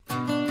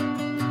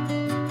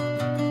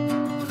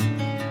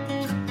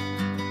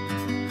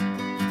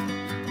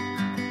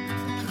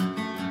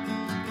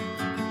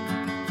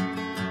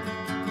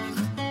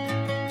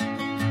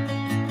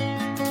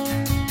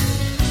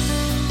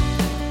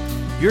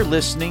You're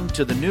listening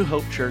to the New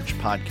Hope Church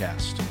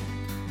podcast.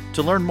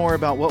 To learn more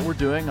about what we're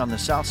doing on the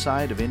south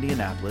side of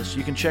Indianapolis,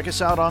 you can check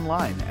us out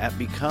online at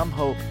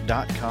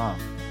becomehope.com.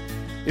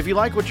 If you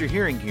like what you're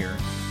hearing here,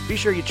 be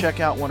sure you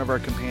check out one of our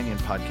companion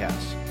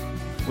podcasts.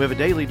 We have a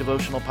daily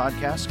devotional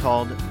podcast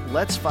called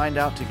Let's Find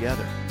Out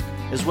Together,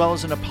 as well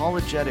as an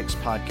apologetics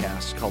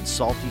podcast called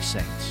Salty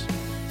Saints.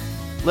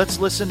 Let's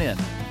listen in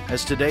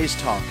as today's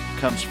talk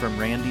comes from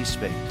Randy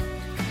Spade.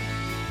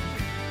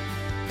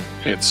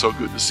 Hey, it's so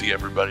good to see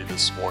everybody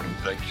this morning.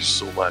 Thank you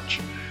so much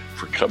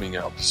for coming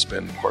out to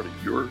spend part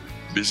of your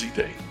busy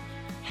day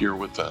here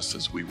with us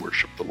as we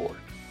worship the Lord.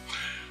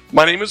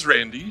 My name is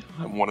Randy.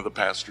 I'm one of the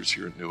pastors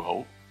here at New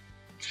Hope.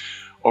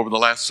 Over the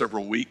last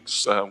several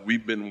weeks,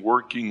 we've been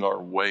working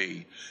our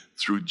way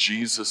through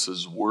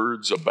Jesus'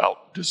 words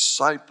about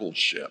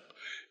discipleship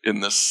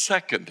in the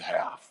second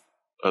half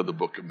of the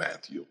book of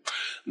Matthew.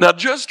 Now,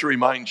 just to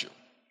remind you,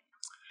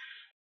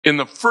 in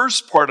the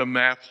first part of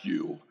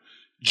Matthew,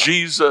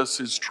 Jesus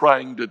is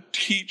trying to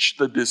teach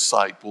the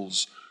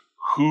disciples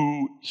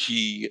who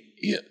he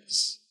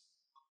is.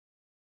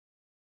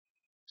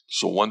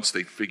 So once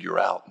they figure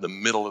out in the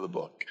middle of the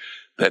book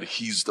that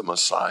he's the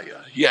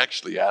Messiah, he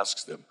actually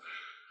asks them,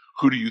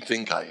 "Who do you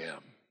think I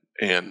am?"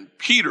 And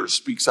Peter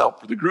speaks out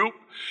for the group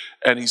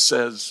and he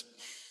says,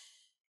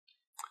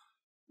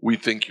 "We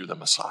think you're the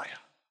Messiah."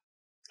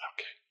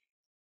 Okay.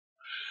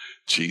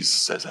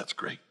 Jesus says, "That's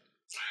great.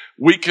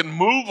 We can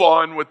move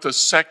on with the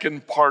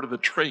second part of the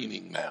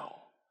training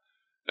now."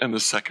 And the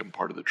second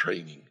part of the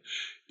training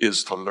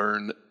is to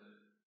learn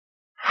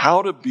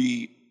how to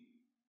be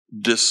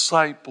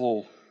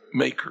disciple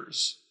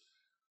makers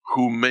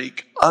who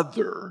make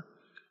other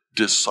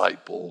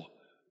disciple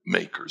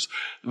makers.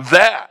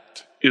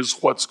 That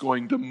is what's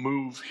going to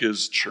move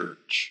his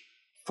church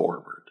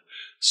forward.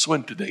 So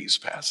in today's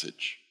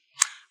passage,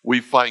 we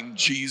find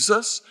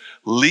Jesus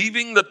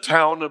leaving the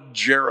town of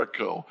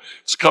Jericho.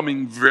 It's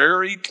coming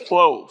very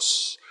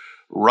close.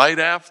 Right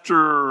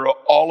after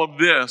all of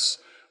this,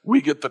 we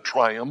get the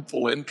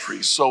triumphal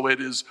entry. So it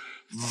is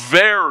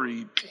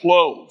very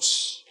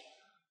close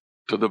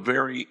to the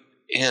very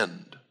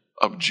end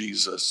of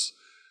Jesus'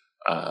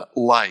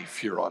 life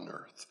here on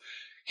earth.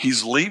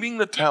 He's leaving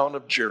the town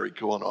of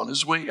Jericho, and on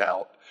his way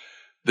out,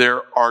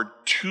 there are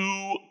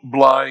two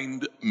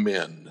blind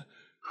men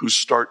who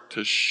start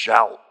to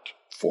shout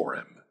for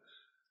him.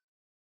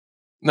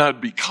 Now,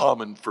 it'd be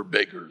common for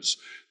beggars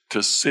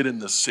to sit in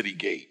the city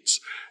gates.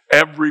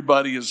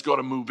 Everybody is going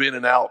to move in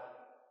and out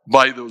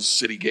by those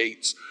city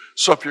gates.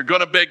 So if you're going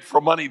to beg for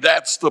money,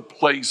 that's the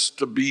place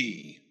to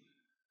be.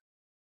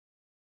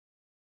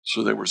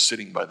 So they were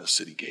sitting by the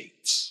city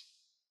gates.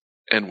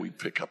 And we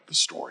pick up the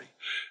story.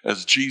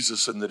 As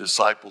Jesus and the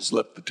disciples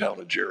left the town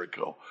of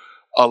Jericho,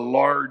 a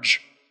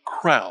large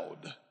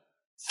crowd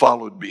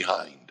followed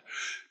behind.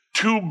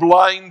 Two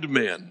blind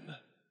men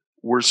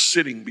were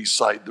sitting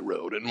beside the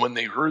road. And when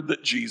they heard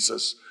that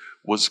Jesus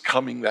was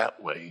coming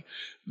that way,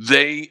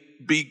 they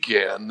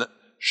began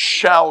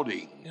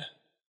shouting.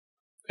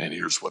 And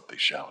here's what they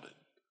shouted.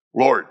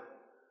 "Lord,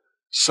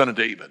 Son of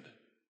David,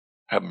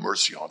 have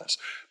mercy on us."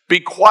 "Be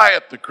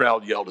quiet," the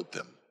crowd yelled at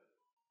them.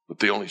 But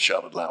they only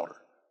shouted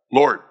louder.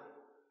 "Lord,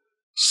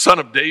 Son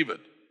of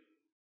David,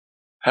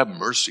 have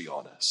mercy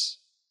on us."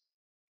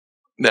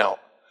 Now,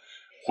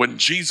 when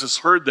Jesus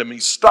heard them, he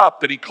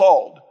stopped and he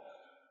called,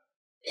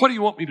 "What do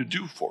you want me to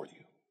do for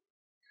you?"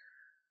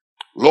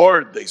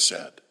 "Lord," they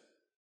said,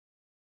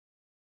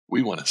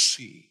 "we want to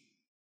see."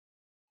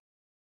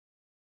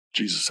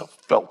 Jesus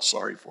felt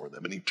sorry for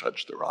them and he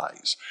touched their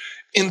eyes.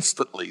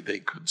 Instantly they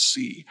could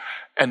see.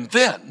 And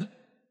then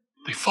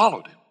they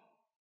followed him.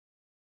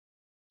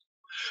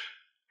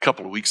 A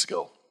couple of weeks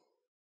ago,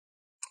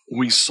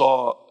 we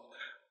saw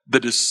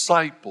the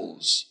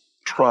disciples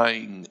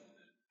trying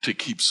to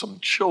keep some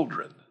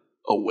children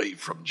away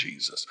from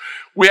Jesus.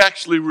 We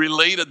actually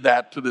related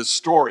that to this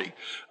story.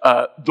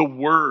 The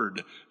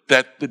word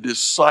that the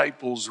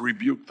disciples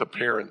rebuked the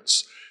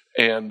parents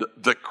and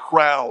the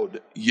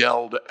crowd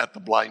yelled at the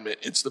blind man.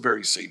 It's the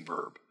very same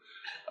verb.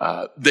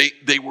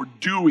 They were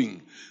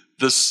doing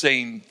the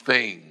same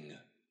thing.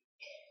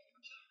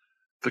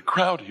 The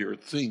crowd here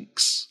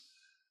thinks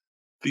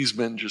these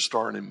men just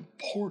aren't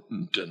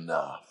important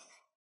enough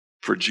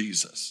for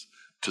Jesus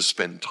to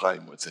spend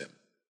time with him.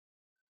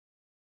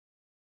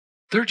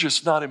 They're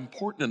just not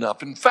important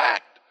enough. In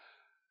fact,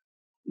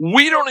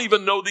 we don't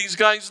even know these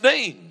guys'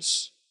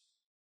 names.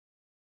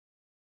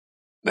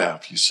 Now,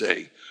 if you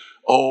say,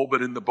 "Oh,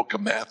 but in the book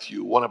of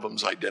Matthew, one of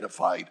them's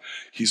identified.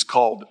 He's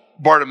called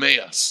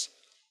Bartimaeus."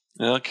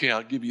 Okay,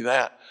 I'll give you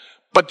that.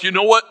 But you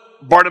know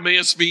what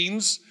Bartimaeus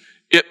means?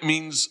 It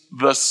means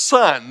the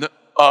son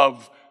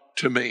of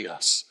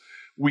Timaeus.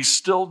 We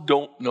still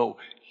don't know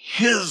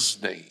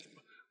his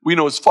name. We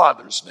know his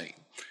father's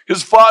name.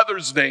 His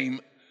father's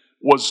name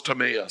was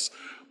Timaeus.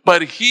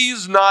 But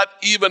he's not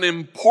even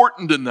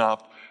important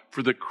enough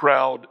for the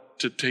crowd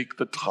to take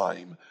the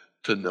time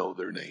to know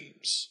their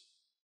names.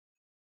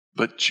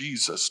 But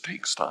Jesus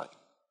takes time.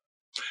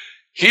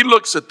 He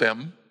looks at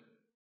them,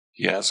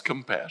 he has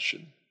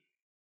compassion,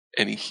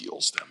 and he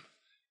heals them.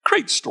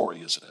 Great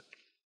story, isn't it?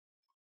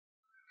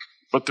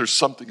 But there's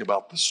something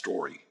about the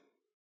story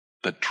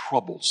that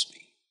troubles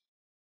me.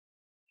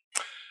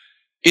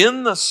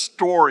 In the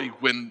story,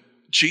 when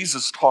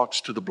Jesus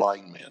talks to the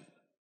blind man,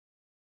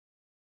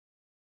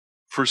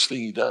 first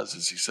thing he does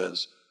is he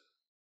says,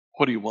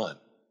 "What do you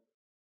want?"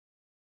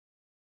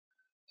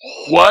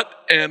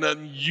 What an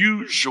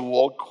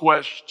unusual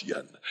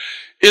question.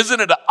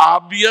 Isn't it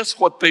obvious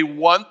what they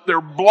want?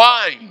 They're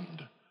blind.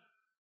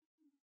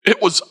 It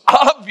was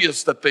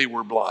obvious that they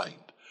were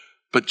blind.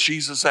 But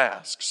Jesus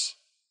asks,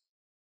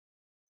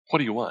 "What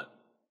do you want?"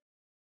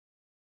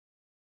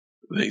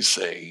 They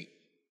say,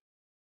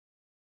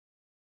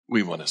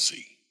 "We want to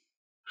see."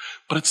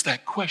 But it's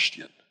that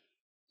question.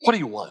 What do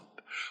you want?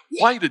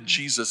 Why did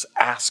Jesus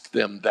ask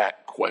them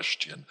that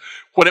question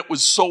when it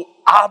was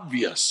so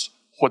obvious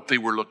what they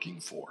were looking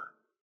for?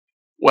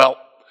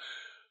 Well,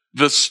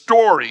 the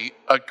story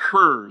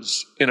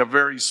occurs in a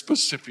very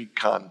specific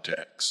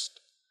context.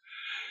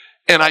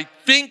 And I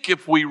think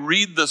if we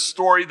read the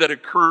story that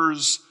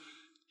occurs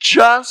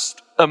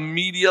just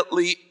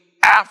immediately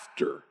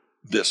after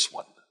this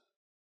one,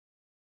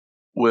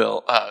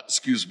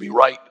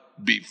 right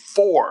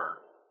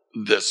before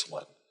this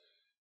one,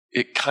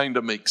 it kind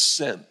of makes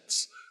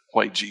sense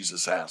why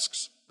Jesus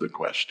asks the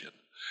question.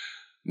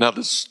 Now,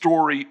 the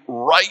story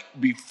right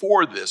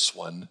before this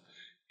one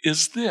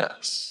is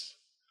this.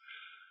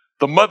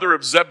 The mother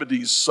of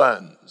Zebedee's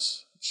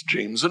sons,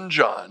 James and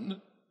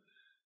John,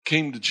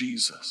 came to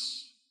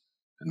Jesus,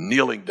 and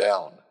kneeling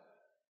down,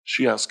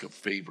 she asked a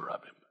favor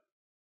of him.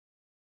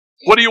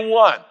 "What do you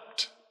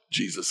want?"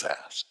 Jesus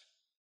asked.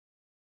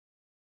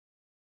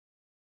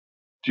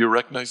 Do you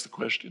recognize the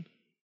question?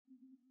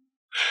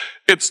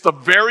 It's the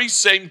very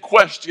same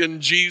question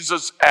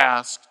Jesus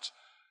asked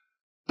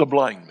the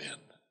blind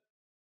man.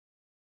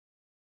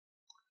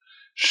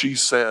 She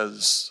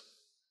says,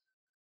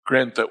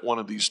 "Grant that one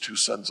of these two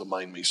sons of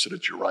mine may sit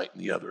at your right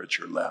and the other at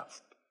your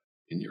left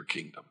in your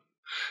kingdom."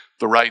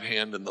 The right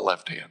hand and the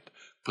left hand,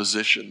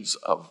 positions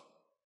of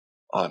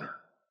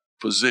honor,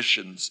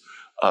 positions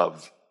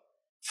of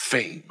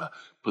fame,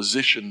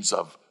 positions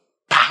of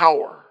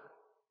power.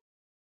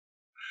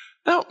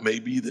 Now, it may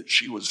be that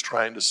she was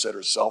trying to set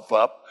herself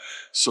up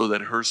so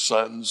that her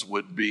sons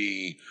would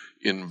be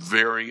in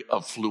very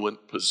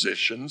affluent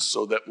positions,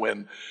 so that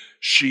when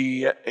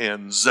she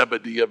and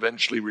Zebedee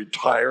eventually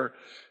retire,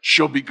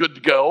 she'll be good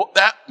to go.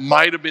 That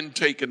might have been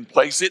taking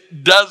place.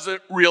 It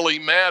doesn't really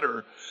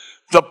matter.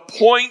 The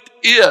point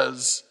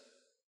is,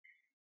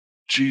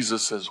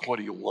 Jesus says, "What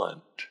do you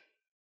want?"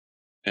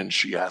 And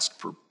she asked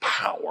for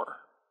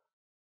power.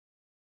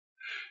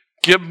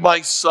 Give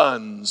my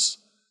sons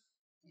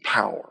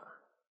power.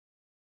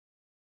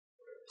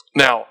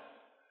 Now,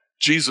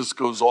 Jesus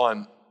goes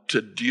on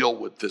to deal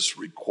with this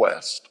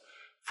request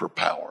for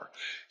power.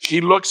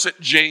 He looks at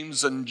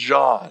James and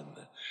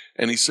John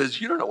and he says,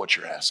 "You don't know what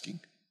you're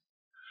asking.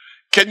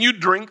 Can you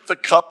drink the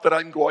cup that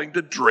I'm going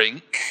to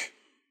drink?"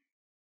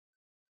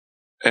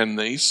 And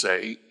they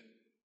say,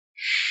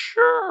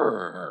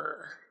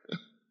 "Sure."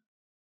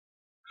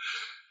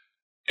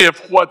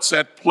 If what's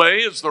at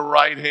play is the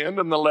right hand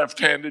and the left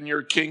hand in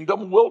your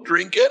kingdom, we'll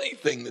drink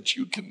anything that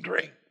you can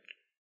drink.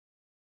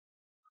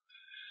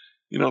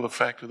 You know, the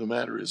fact of the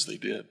matter is they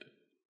did.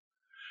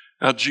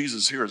 Now,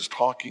 Jesus here is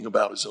talking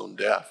about his own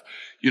death.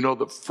 You know,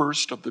 the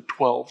first of the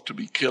 12 to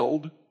be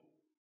killed,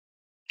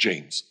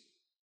 James.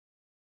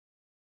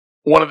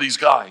 One of these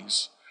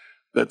guys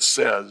that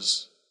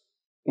says,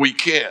 "We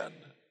can."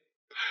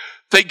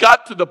 They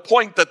got to the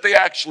point that they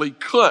actually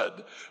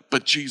could,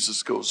 but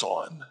Jesus goes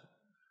on.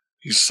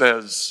 He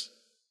says,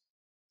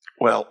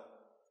 "Well,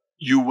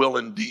 you will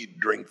indeed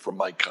drink from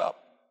my cup.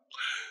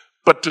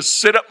 But to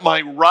sit at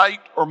my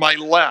right or my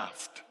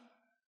left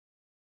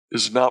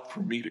is not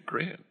for me to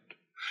grant."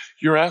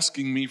 You're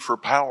asking me for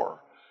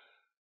power.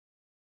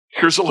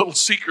 Here's a little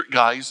secret,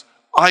 guys.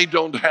 I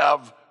don't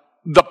have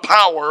the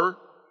power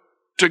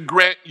to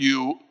grant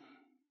you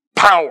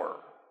power.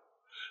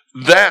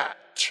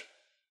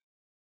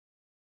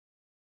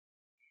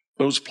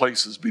 Those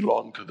places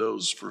belong to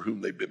those for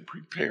whom they've been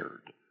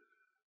prepared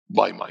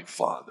by my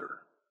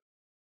Father.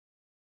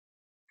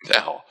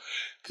 Now,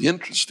 the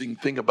interesting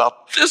thing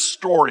about this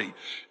story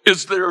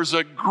is there's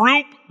a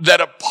group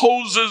that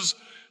opposes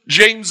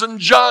James and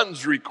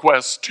John's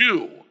request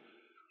too.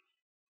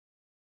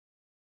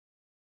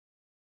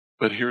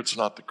 But here it's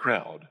not the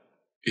crowd,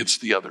 it's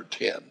the other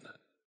 10.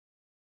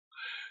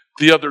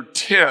 The other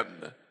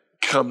 10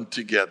 come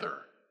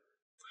together.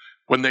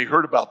 When they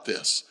heard about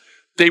this,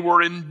 they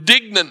were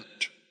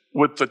indignant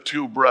with the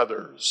two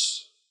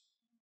brothers.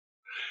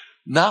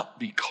 Not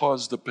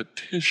because the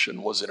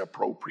petition was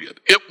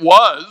inappropriate. It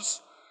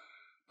was,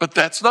 but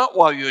that's not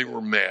why they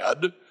were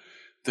mad.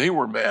 They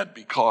were mad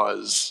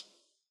because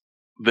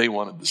they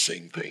wanted the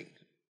same thing.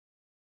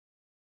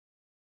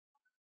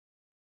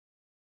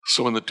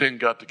 So when the 10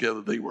 got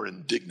together, they were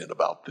indignant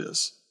about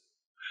this.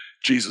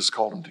 Jesus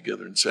called them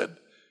together and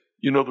said,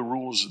 "You know the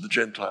rules of the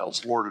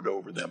Gentiles lord it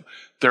over them.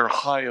 Their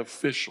high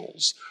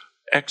officials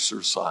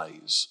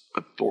exercise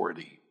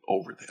authority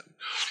over them.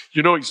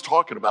 You know, he's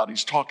talking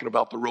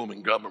about the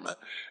Roman government.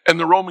 And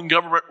the Roman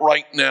government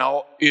right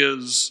now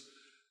is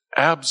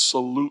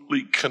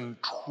absolutely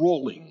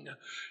controlling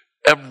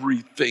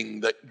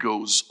everything that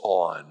goes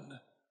on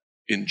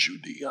in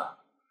Judea.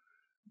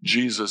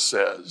 Jesus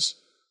says,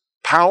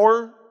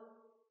 power,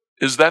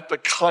 is that the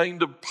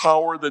kind of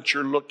power that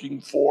you're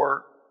looking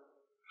for?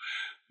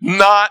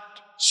 Not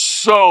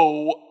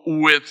so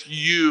with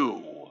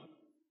you.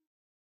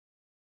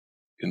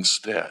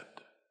 Instead,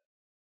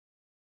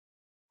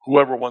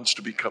 whoever wants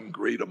to become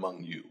great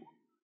among you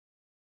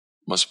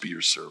must be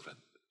your servant.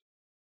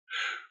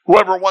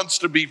 Whoever wants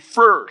to be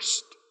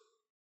first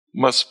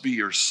must be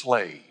your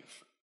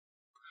slave.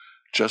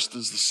 Just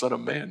as the Son of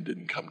Man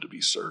didn't come to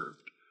be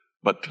served,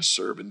 but to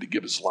serve and to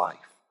give his life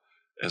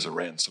as a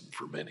ransom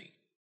for many.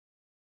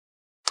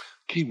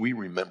 Okay, we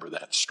remember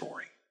that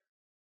story.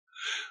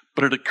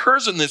 But it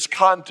occurs in this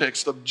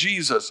context of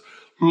Jesus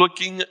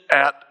looking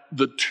at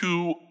the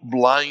two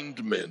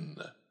blind men.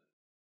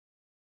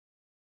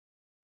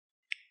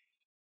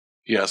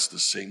 He asked the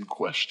same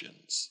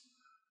questions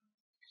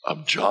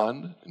of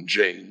John and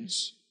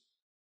James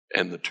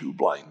and the two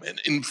blind men.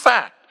 In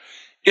fact,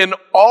 in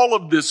all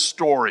of this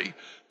story,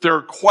 there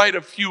are quite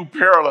a few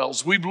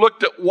parallels. We've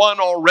looked at one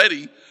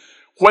already.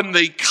 When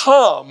they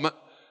come,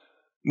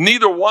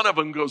 neither one of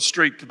them goes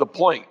straight to the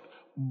point.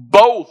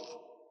 Both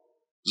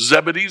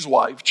Zebedee's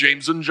wife,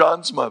 James and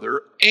John's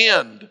mother,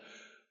 and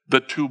the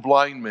two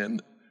blind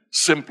men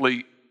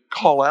simply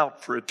call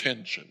out for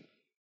attention.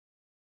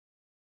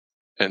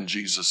 And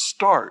Jesus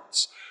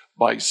starts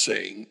by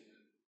saying,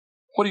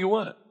 what do you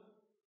want?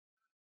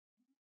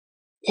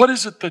 What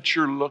is it that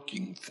you're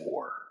looking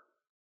for?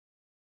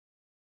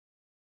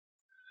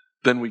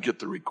 Then we get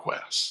the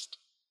request.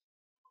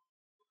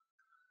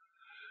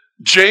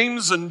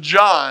 James and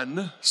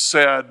John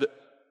said,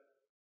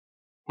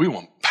 we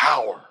want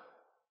power.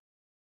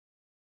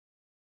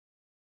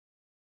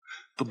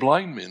 The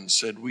blind men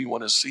said, we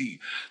want to see.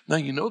 Now,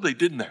 you know, they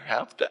didn't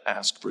have to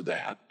ask for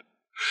that.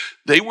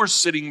 They were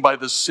sitting by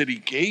the city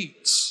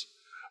gates,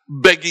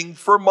 begging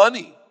for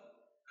money.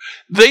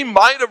 They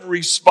might have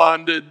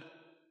responded,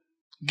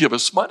 give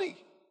us money.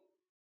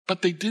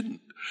 But they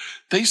didn't.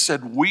 They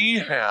said, we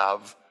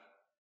have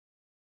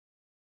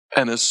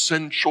an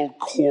essential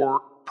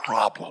core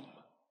problem.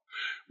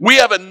 We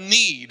have a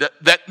need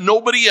that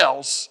nobody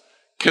else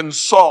can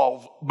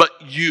solve but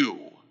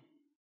you.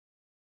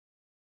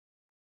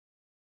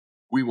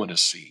 We want to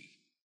see.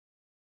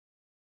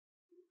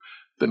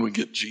 Then we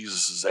get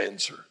Jesus'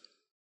 answer.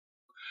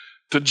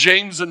 To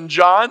James and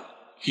John,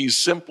 he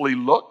simply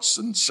looks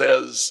and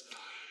says,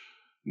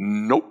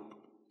 nope.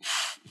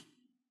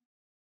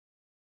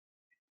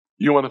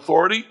 You want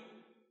authority?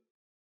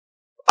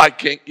 I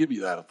can't give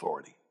you that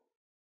authority.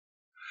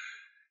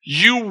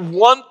 You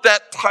want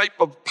that type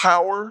of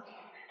power?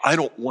 I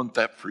don't want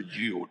that for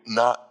you.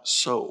 Not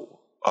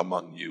so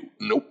among you.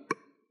 Nope.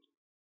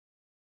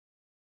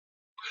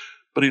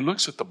 But he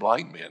looks at the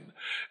blind men,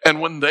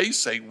 and when they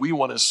say, we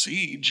want to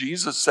see,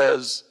 Jesus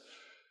says,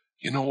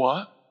 you know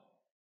what?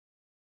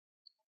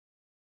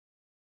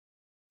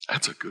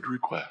 That's a good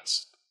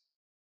request.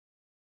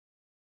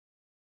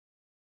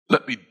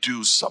 Let me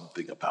do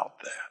something about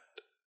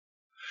that.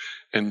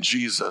 And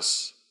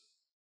Jesus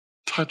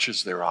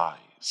touches their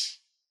eyes,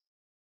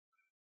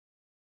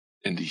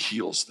 and he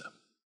heals them,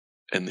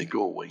 and they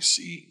go away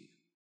seeing.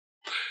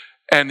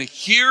 And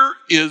here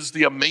is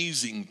the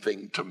amazing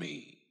thing to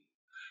me.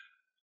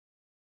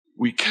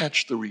 We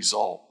catch the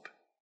result.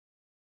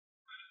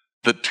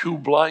 The two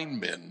blind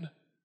men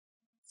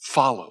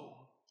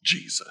follow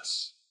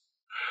Jesus.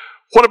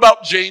 What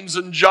about James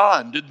and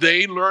John? Did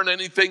they learn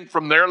anything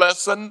from their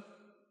lesson?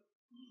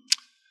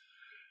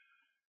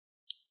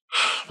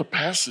 The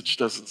passage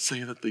doesn't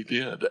say that they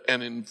did.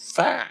 And in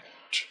fact,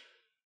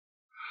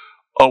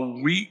 a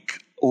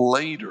week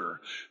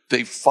later,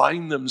 they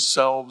find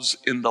themselves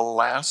in the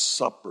Last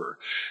Supper.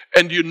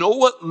 And you know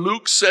what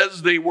Luke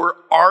says they were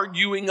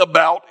arguing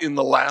about in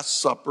the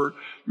Last Supper?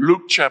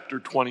 Luke chapter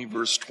 20,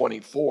 verse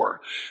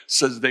 24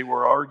 says they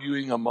were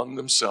arguing among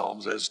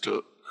themselves as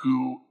to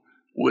who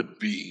would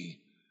be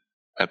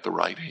at the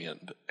right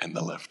hand and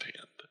the left hand.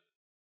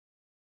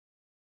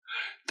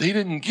 They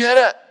didn't get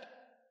it.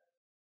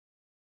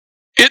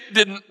 It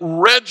didn't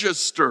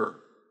register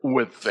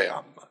with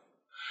them.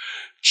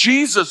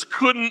 Jesus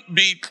couldn't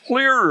be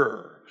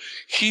clearer.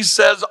 He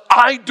says,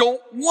 I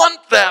don't want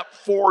that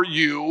for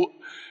you.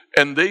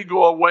 And they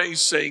go away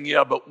saying,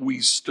 yeah, but we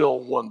still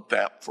want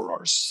that for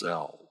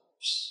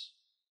ourselves.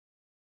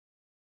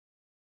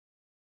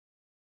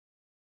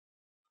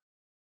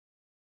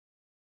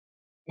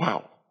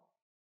 Wow.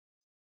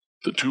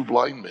 The two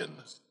blind men,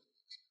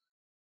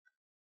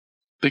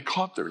 they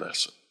caught their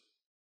lesson.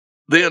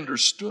 They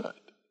understood.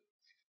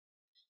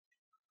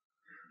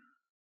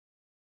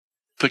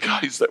 The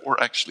guys that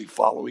were actually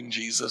following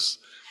Jesus,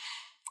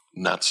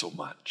 not so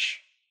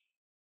much.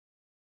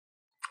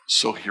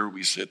 So here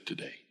we sit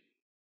today.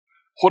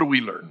 What do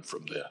we learn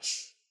from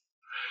this?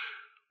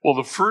 Well,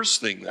 the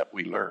first thing that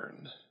we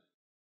learn,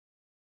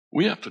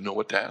 we have to know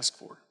what to ask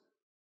for.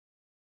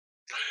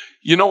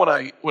 You know,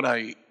 when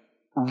I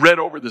read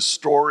over this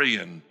story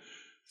and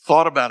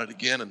thought about it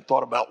again and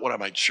thought about what I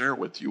might share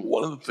with you,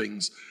 one of the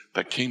things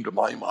that came to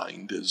my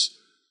mind is,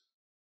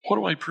 what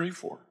do I pray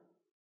for?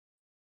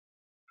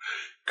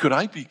 Could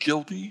I be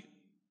guilty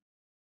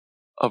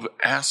of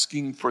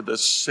asking for the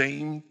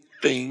same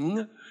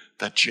thing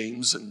that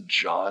James and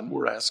John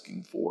were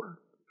asking for?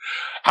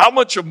 How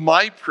much of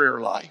my prayer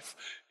life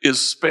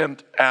is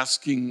spent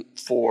asking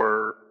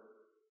for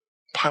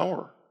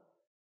power?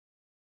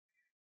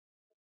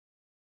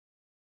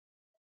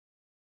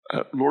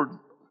 Lord,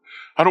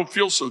 I don't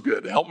feel so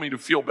good. Help me to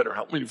feel better.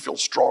 Help me to feel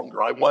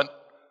stronger. I want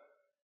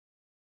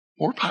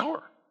more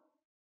power.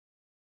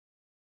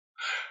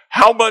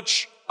 How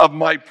much of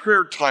my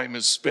prayer time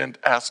is spent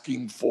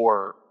asking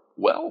for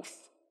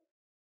wealth?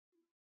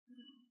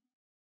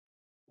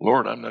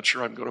 Lord, I'm not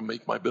sure I'm going to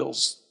make my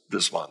bills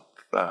this month.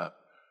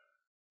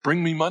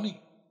 Bring me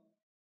money.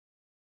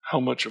 How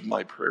much of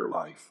my prayer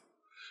life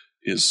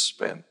is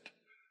spent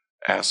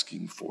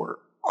asking for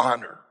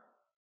honor?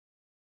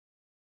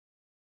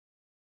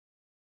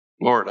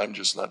 Lord, I'm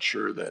just not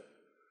sure that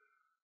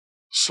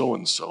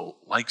so-and-so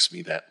likes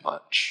me that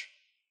much.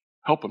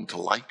 Help him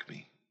to like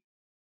me.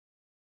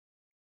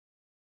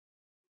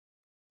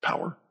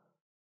 Power,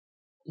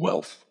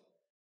 wealth,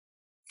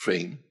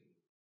 fame.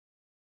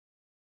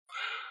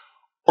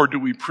 Or do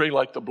we pray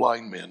like the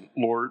blind men?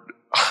 Lord,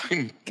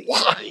 I'm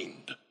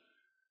blind.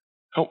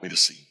 Help me to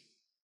see.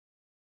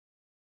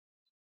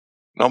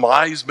 Now my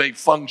eyes may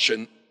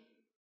function,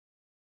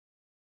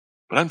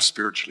 but I'm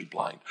spiritually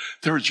blind.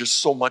 There is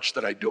just so much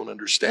that I don't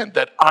understand,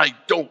 that I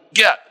don't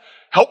get.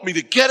 Help me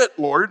to get it,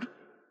 Lord.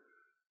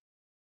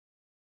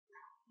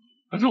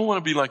 I don't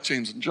want to be like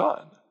James and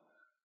John.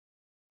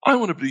 I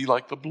want to be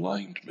like the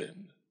blind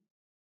men.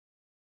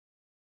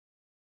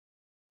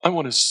 I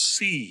want to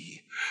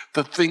see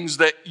the things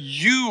that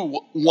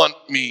you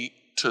want me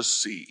to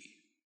see.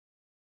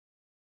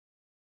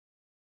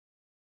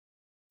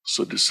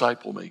 So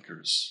disciple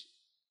makers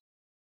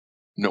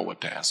know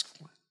what to ask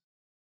for.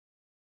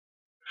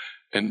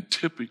 And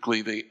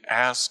typically they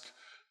ask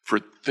for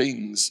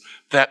things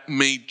that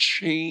may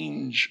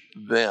change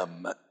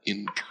them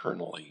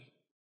internally.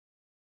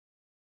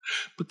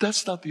 But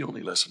that's not the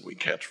only lesson we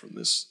catch from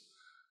this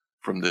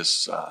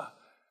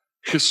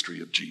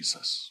history of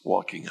Jesus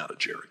walking out of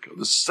Jericho.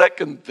 The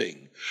second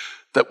thing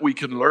that we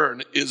can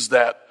learn is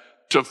that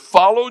to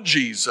follow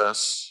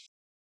Jesus,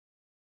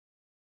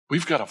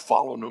 we've got to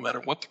follow no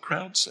matter what the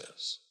crowd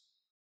says.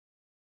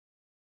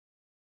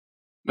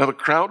 Now the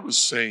crowd was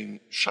saying,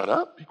 shut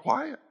up, be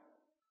quiet.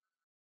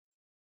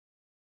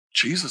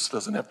 Jesus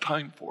doesn't have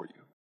time for you.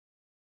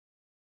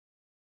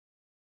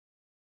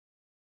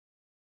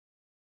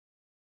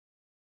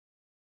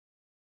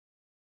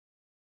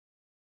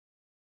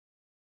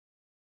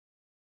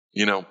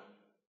 You know,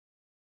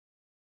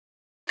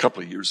 a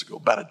couple of years ago,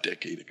 about a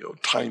decade ago,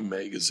 Time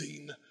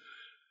magazine,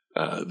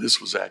 this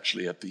was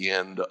actually at the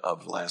end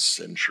of last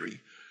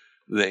century,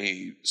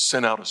 they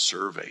sent out a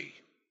survey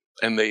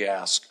and they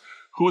asked,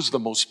 who is the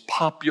most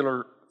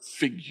popular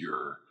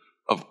figure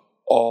of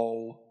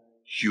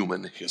all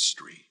human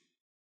history?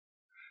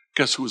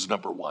 Guess who was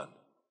number one?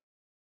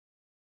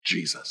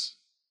 Jesus.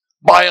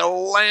 By a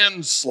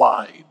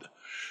landslide.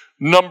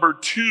 Number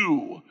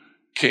two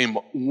came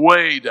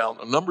way down.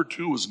 Number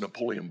two was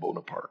Napoleon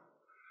Bonaparte.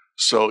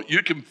 So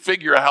you can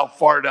figure how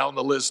far down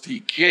the list he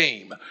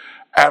came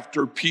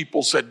after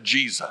people said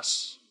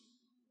Jesus.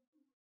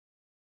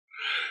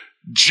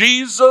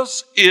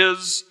 Jesus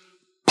is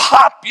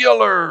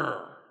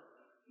popular.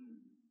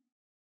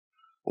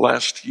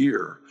 Last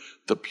year,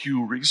 the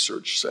Pew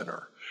Research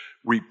Center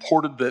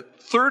reported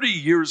that 30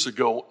 years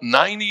ago,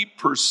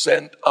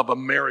 90% of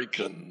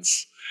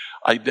Americans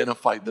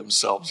identified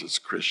themselves as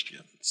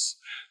Christians.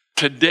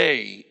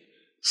 Today,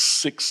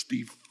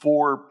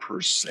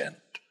 64%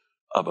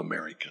 of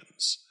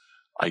Americans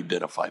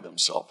identify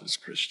themselves as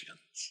Christians.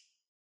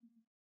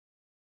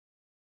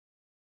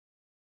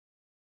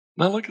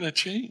 Now look at that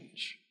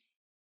change.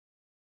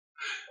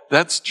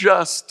 That's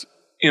just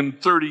in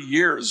 30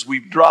 years,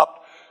 we've dropped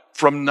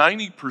from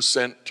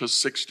 90% to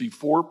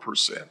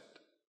 64%.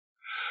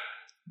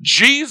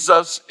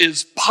 Jesus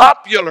is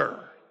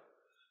popular.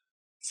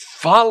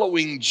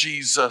 Following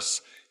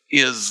Jesus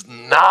is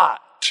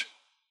not.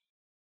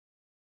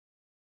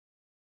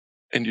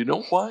 And you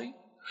know why?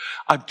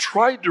 I've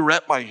tried to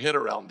wrap my head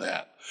around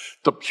that.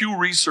 The Pew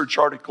Research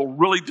article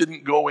really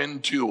didn't go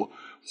into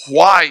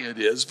why it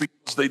is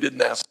because they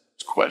didn't ask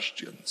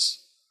questions.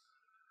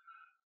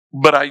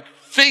 But I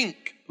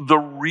think the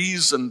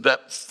reason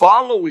that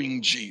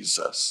following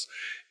Jesus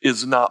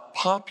is not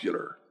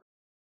popular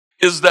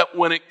is that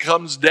when it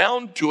comes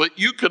down to it,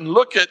 you can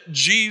look at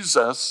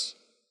Jesus,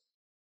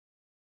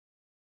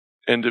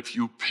 and if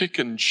you pick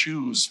and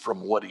choose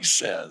from what he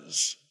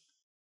says,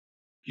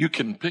 you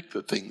can pick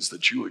the things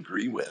that you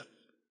agree with.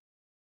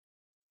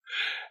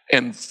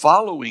 And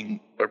following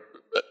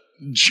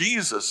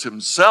Jesus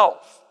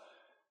himself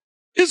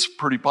is a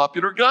pretty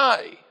popular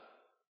guy.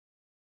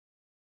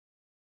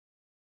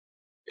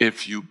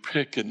 If you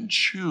pick and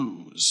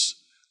choose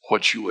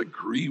what you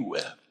agree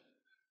with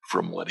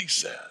from what he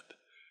said.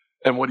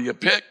 And what do you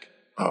pick?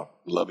 Oh,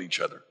 love each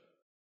other.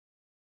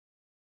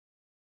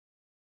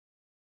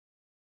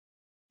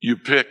 You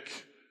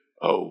pick,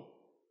 oh,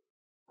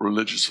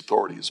 religious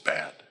authority is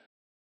bad.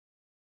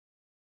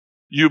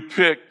 You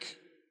pick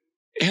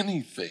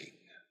anything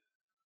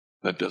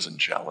that doesn't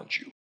challenge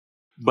you.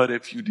 But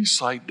if you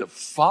decide to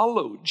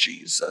follow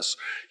Jesus,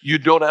 you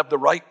don't have the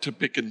right to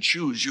pick and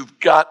choose. You've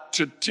got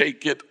to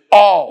take it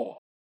all.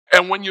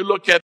 And when you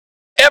look at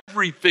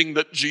everything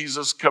that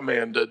Jesus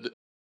commanded,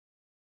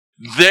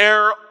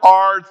 there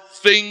are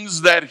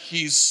things that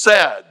he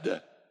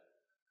said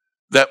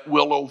that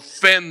will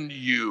offend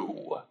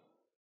you.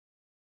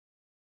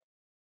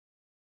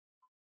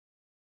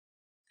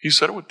 He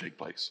said it would take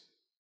place.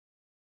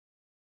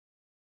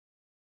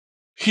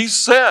 He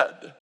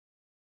said,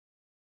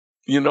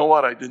 you know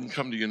what? I didn't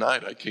come to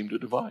unite. I came to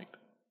divide.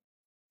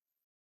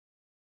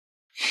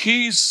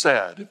 He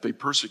said, if they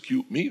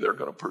persecute me, they're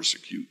going to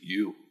persecute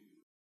you.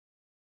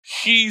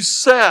 He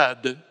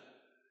said,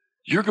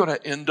 you're going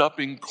to end up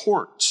in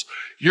courts.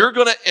 You're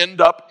going to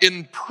end up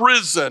in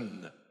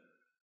prison.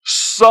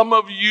 Some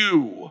of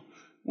you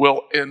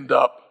will end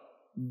up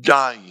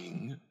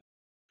dying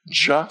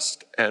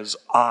just as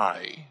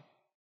I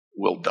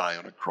will die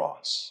on a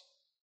cross.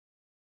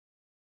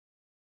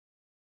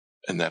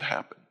 And that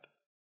happened.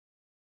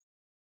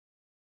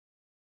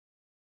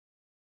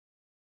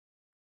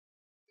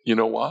 You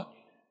know what?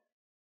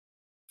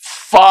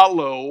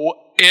 Follow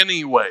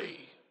anyway.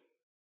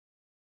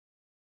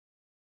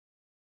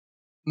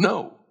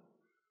 Know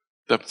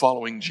that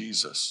following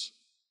Jesus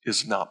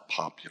is not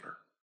popular.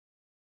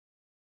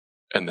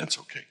 And that's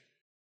okay.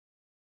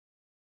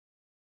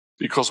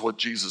 Because what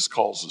Jesus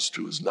calls us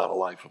to is not a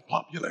life of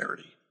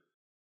popularity.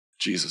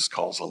 Jesus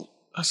calls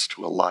us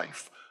to a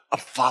life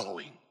of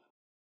following,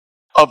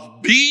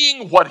 of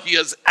being what he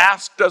has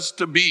asked us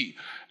to be.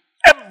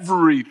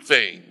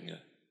 Everything.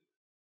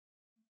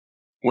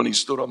 When he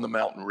stood on the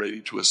mountain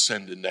ready to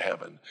ascend into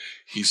heaven,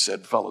 he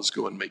said, fellas,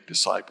 go and make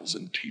disciples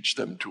and teach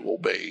them to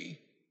obey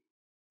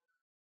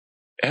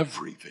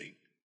everything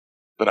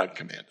that I've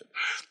commanded.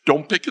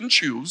 Don't pick and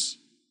choose.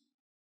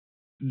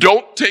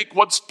 Don't take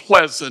what's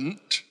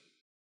pleasant.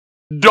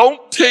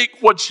 Don't take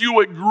what you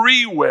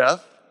agree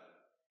with.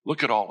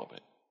 Look at all of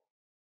it.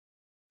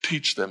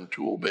 Teach them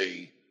to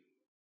obey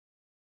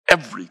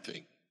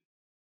everything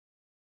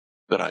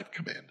that I've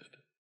commanded.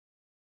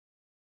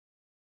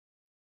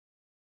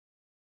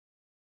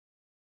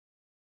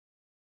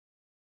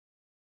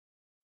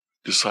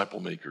 Disciple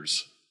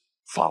makers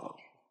follow.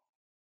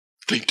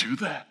 They do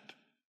that.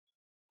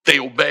 They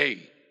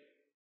obey.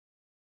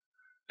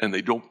 And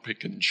they don't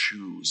pick and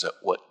choose at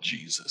what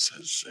Jesus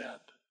has said.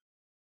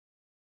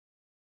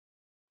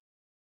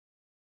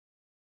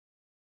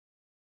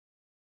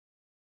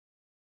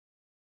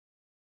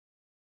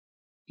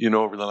 You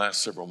know, over the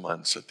last several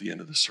months, at the end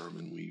of the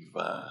sermon, we've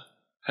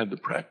had the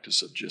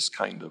practice of just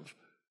kind of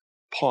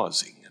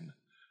pausing and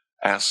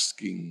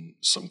asking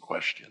some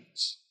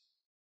questions.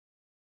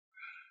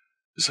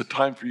 It's a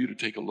time for you to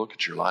take a look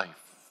at your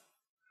life.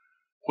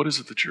 What is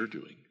it that you're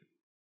doing?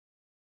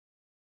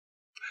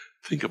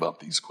 Think about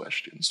these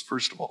questions.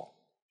 First of all,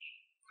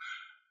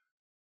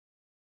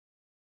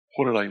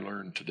 what did I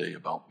learn today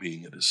about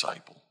being a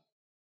disciple?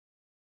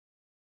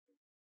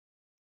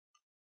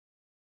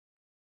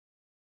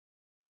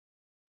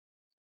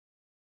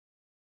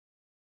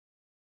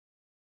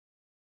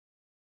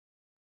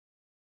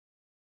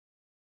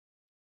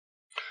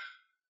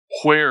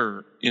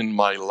 Where in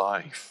my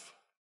life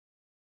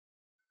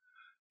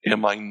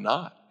am I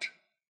not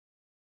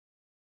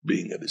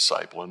being a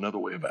disciple? Another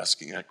way of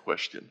asking that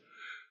question,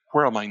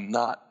 where am I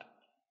not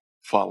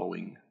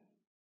following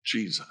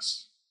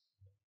Jesus?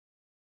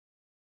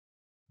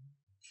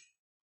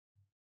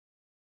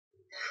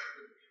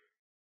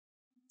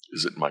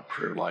 Is it in my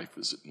prayer life?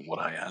 Is it in what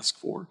I ask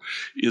for?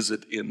 Is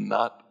it in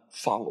not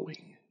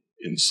following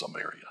in some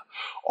area?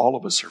 All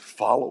of us are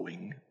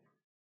following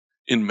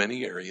in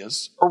many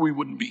areas, or we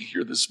wouldn't be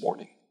here this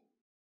morning.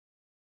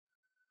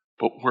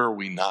 But where are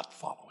we not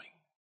following?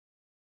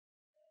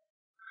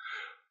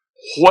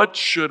 What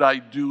should I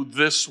do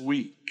this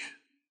week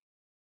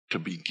to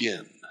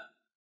begin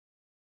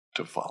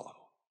to follow?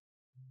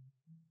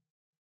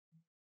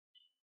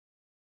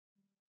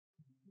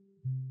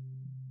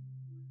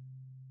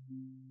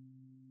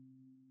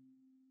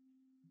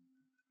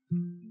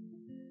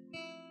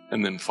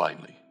 And then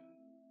finally,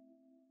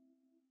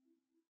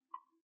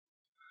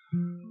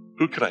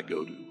 who can I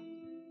go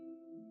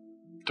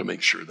to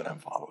make sure that I'm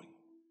following?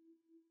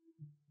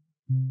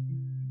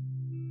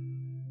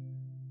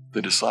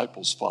 The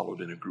disciples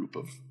followed in a group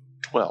of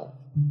 12.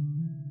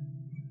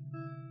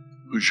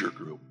 Who's your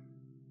group?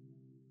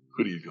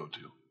 Who do you go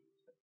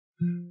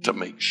to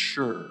make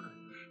sure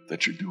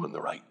that you're doing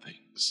the right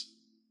things?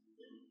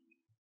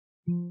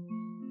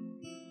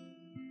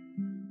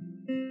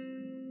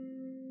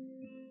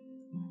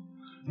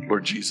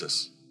 Lord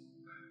Jesus,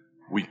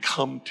 we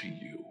come to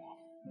you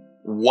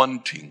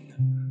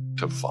wanting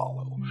to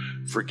follow.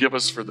 Forgive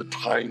us for the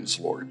times,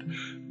 Lord,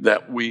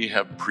 that we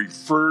have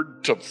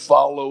preferred to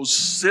follow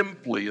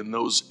simply in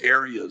those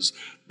areas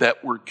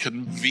that were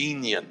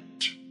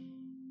convenient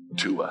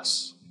to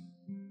us.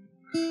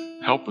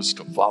 Help us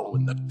to follow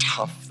in the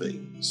tough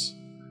things.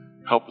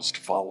 Help us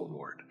to follow,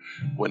 Lord,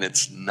 when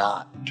it's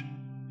not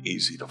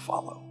easy to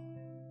follow.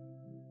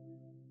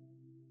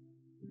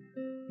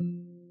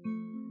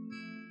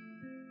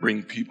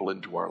 Bring people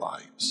into our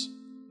lives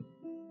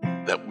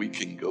that we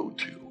can go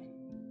to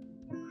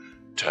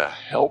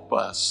help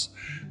us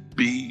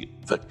be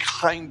the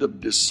kind of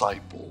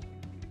disciple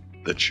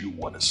that you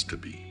want us to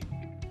be.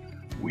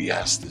 We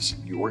ask this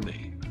in your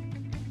name.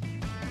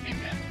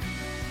 Amen.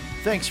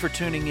 Thanks for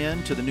tuning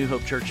in to the New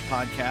Hope Church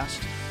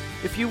podcast.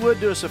 If you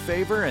would do us a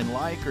favor and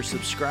like or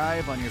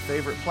subscribe on your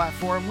favorite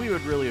platform, we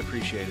would really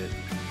appreciate it.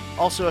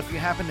 Also, if you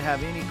happen to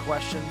have any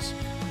questions,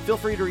 feel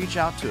free to reach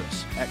out to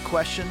us at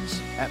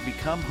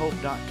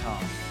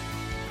questions@becomehope.com.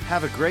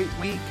 Have a great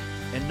week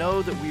and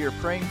know that we are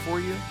praying for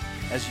you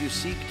as you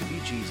seek to be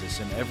Jesus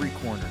in every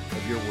corner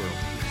of your world.